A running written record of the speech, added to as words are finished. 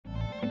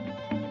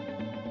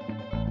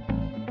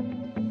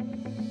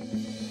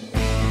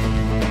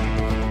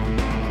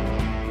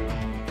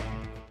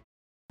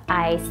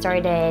I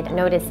started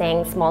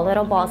noticing small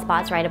little bald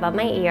spots right above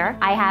my ear.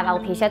 I have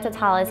alopecia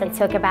totalis. It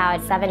took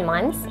about 7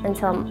 months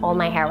until all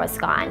my hair was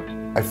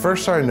gone. I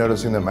first started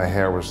noticing that my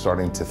hair was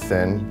starting to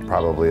thin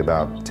probably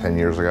about 10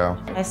 years ago.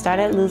 I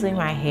started losing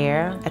my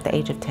hair at the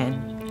age of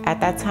 10. At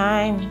that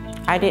time,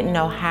 I didn't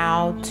know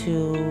how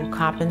to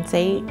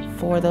compensate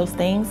for those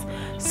things.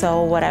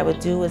 So what I would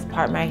do is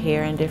part my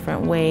hair in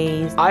different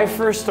ways. I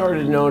first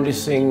started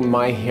noticing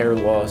my hair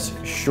loss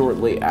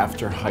shortly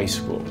after high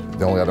school.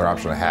 The only other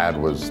option I had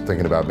was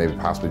thinking about maybe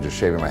possibly just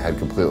shaving my head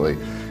completely,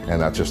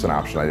 and that's just an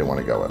option I didn't want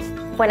to go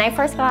with. When I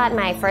first got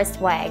my first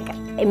wig,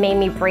 it made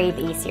me breathe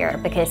easier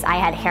because I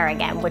had hair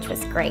again, which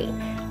was great.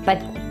 But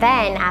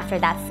then after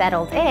that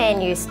settled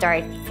in, you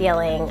start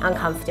feeling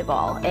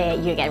uncomfortable.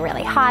 You get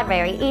really hot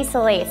very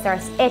easily, it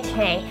starts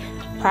itching.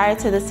 Prior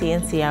to the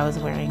CNC, I was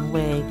wearing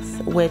wigs,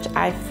 which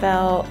I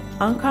felt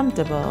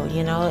uncomfortable.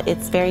 You know,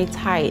 it's very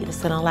tight.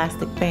 It's an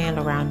elastic band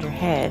around your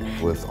head.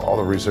 With all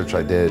the research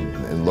I did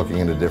and looking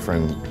into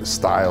different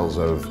styles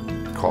of,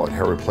 call it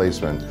hair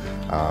replacement,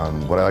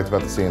 what I liked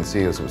about the CNC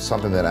is it was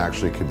something that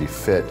actually could be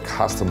fit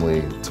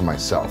customly to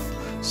myself.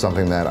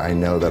 Something that I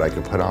know that I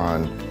could put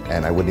on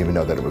and I wouldn't even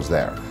know that it was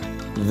there.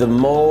 The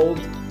mold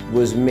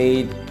was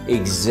made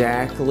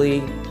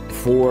exactly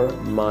for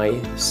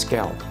my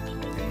scalp.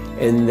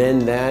 And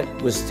then that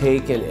was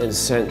taken and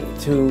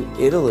sent to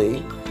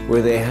Italy,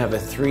 where they have a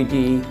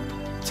 3D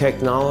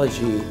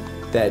technology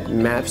that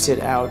maps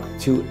it out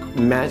to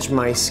match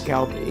my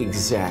scalp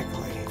exactly.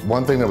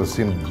 One thing that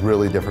seemed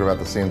really different about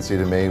the CNC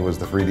to me was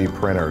the 3D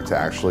printer, to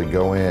actually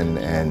go in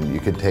and you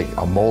could take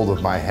a mold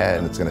of my head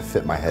and it's going to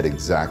fit my head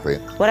exactly.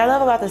 What I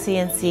love about the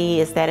CNC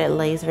is that it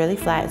lays really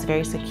flat, it's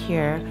very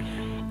secure.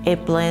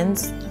 It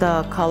blends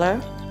the color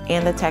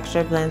and the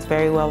texture blends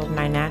very well with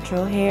my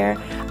natural hair.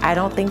 I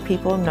don't think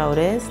people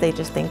notice, they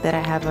just think that I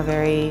have a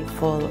very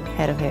full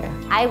head of hair.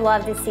 I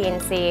love the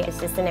CNC. It's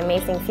just an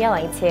amazing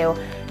feeling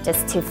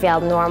to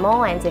feel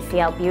normal and to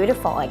feel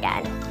beautiful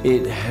again.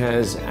 It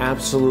has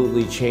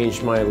absolutely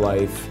changed my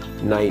life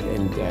night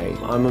and day.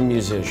 I'm a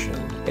musician,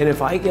 and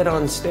if I get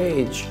on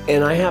stage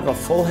and I have a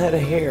full head of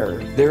hair,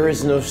 there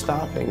is no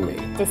stopping me.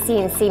 The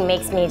CNC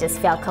makes me just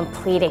feel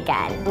complete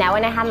again. Now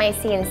when I have my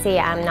CNC,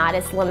 I'm not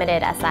as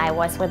limited as I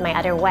was with my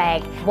other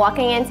wig.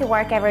 Walking into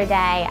work every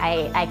day,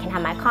 I can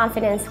have my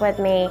confidence with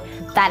me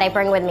that I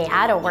bring with me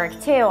out of work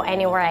too,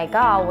 anywhere I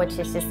go, which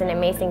is just an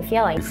amazing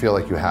feeling. You feel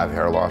like you have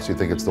hair loss, you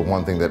think it's the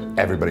one thing that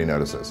everybody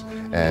notices.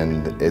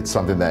 And it's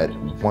something that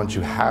once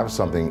you have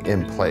something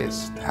in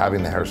place,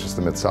 having the hair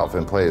system itself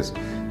in place,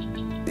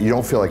 you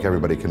don't feel like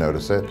everybody can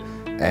notice it,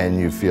 and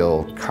you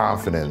feel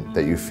confident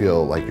that you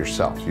feel like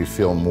yourself. You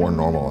feel more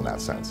normal in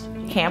that sense.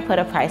 You can't put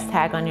a price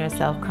tag on your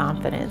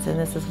self-confidence, and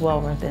this is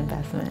well worth the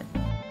investment.